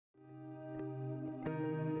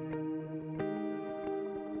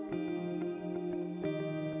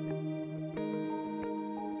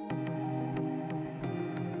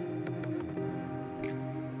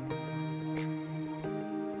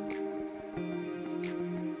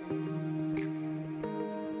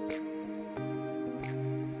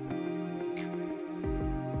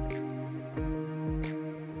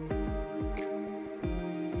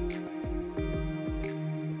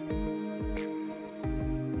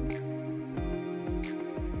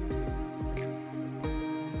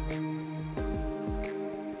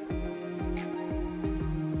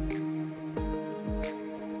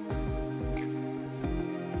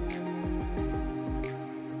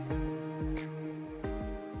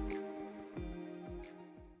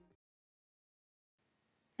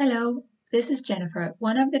Hello, this is Jennifer,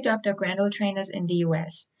 one of the Dr. Grandel trainers in the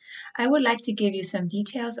US. I would like to give you some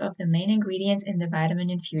details of the main ingredients in the Vitamin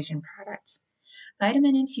Infusion products.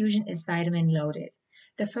 Vitamin Infusion is vitamin loaded.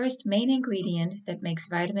 The first main ingredient that makes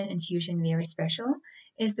Vitamin Infusion very special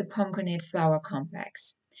is the pomegranate flower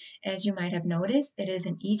complex. As you might have noticed, it is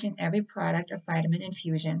in each and every product of Vitamin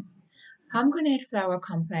Infusion. Pomegranate flower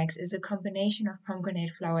complex is a combination of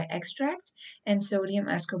pomegranate flower extract and sodium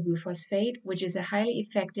ascorbylphosphate, which is a highly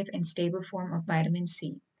effective and stable form of vitamin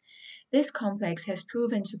C. This complex has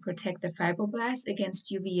proven to protect the fibroblasts against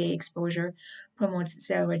UVA exposure, promotes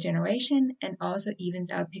cell regeneration, and also evens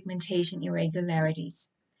out pigmentation irregularities.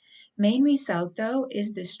 Main result, though,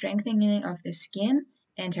 is the strengthening of the skin,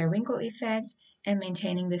 anti-wrinkle effect, and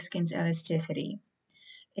maintaining the skin's elasticity.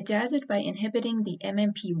 It does it by inhibiting the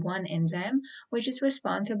MMP1 enzyme, which is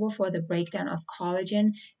responsible for the breakdown of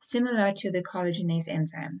collagen, similar to the collagenase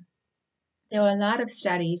enzyme. There are a lot of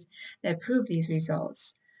studies that prove these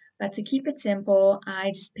results, but to keep it simple,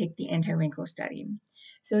 I just picked the anti-wrinkle study.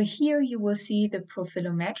 So here you will see the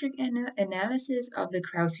profilometric analysis of the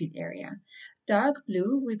crow's feet area. Dark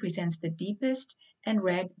blue represents the deepest and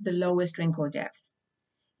red the lowest wrinkle depth.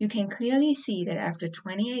 You can clearly see that after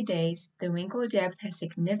 28 days, the wrinkle depth has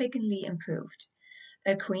significantly improved.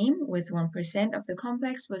 A cream with 1% of the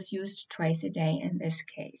complex was used twice a day in this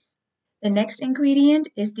case. The next ingredient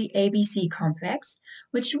is the ABC complex,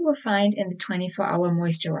 which you will find in the 24-hour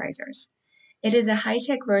moisturizers. It is a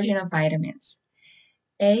high-tech version of vitamins.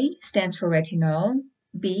 A stands for retinol,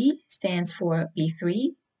 B stands for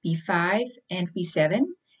B3, B5, and B7,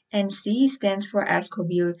 and C stands for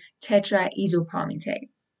ascorbyl tetraisopalmitate.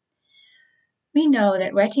 We know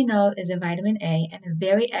that retinol is a vitamin A and a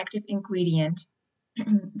very active ingredient,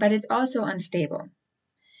 but it's also unstable.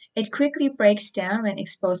 It quickly breaks down when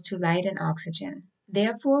exposed to light and oxygen.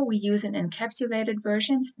 Therefore, we use an encapsulated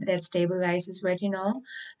version that stabilizes retinol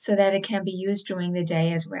so that it can be used during the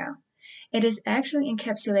day as well. It is actually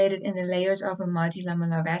encapsulated in the layers of a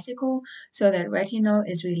multilamellar vesicle so that retinol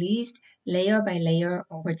is released layer by layer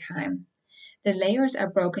over time. The layers are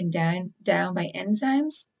broken down by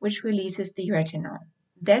enzymes, which releases the retinol.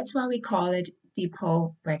 That's why we call it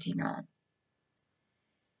depot retinol.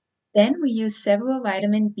 Then we use several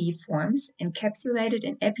vitamin B forms encapsulated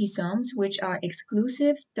in episomes, which are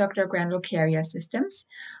exclusive Dr. Grandel carrier systems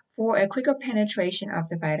for a quicker penetration of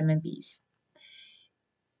the vitamin Bs.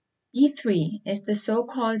 B3 is the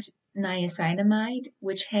so-called niacinamide,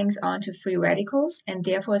 which hangs on to free radicals and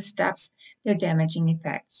therefore stops their damaging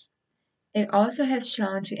effects. It also has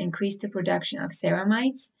shown to increase the production of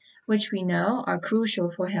ceramides, which we know are crucial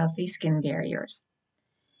for healthy skin barriers.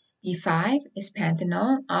 B5 is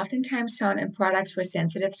panthenol, oftentimes found in products for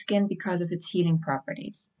sensitive skin because of its healing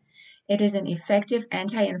properties. It is an effective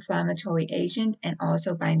anti-inflammatory agent and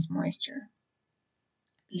also binds moisture.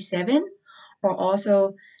 B7, or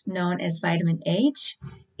also known as vitamin H,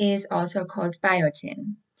 is also called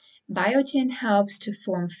biotin. Biotin helps to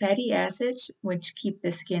form fatty acids, which keep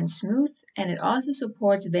the skin smooth, and it also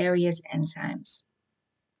supports various enzymes.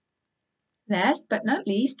 Last but not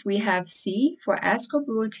least, we have C for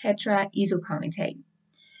ascorbyl tetraisopalmitate.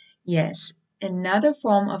 Yes, another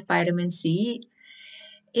form of vitamin C.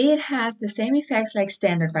 It has the same effects like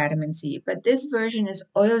standard vitamin C, but this version is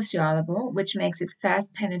oil soluble, which makes it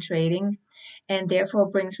fast penetrating and therefore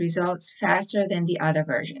brings results faster than the other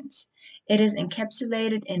versions. It is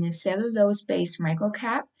encapsulated in a cellulose-based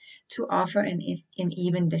microcap to offer an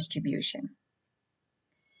even distribution.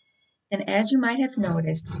 And as you might have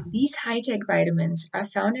noticed, these high-tech vitamins are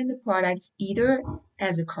found in the products either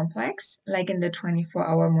as a complex, like in the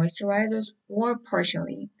 24-hour moisturizers, or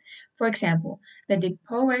partially. For example, the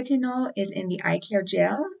depot retinol is in the eye care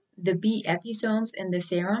gel, the B episomes in the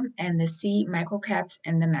serum, and the C microcaps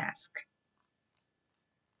in the mask.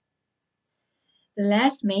 The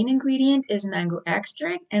last main ingredient is mango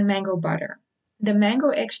extract and mango butter. The mango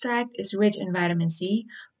extract is rich in vitamin C,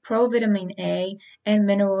 provitamin A, and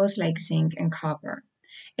minerals like zinc and copper.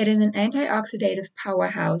 It is an antioxidative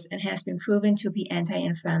powerhouse and has been proven to be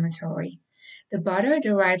anti-inflammatory. The butter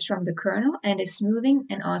derives from the kernel and is smoothing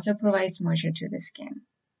and also provides moisture to the skin.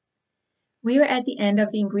 We are at the end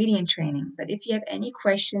of the ingredient training, but if you have any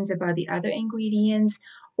questions about the other ingredients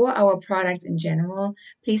or our products in general,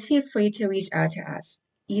 please feel free to reach out to us.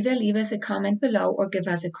 Either leave us a comment below or give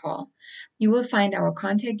us a call. You will find our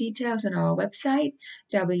contact details on our website,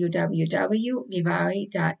 www.vivari.us.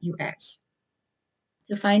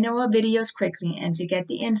 To find our videos quickly and to get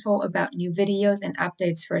the info about new videos and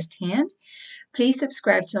updates firsthand, please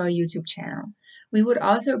subscribe to our YouTube channel. We would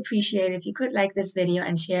also appreciate if you could like this video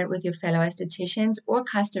and share it with your fellow estheticians or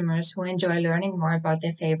customers who enjoy learning more about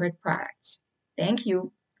their favorite products. Thank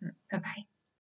you. Bye-bye.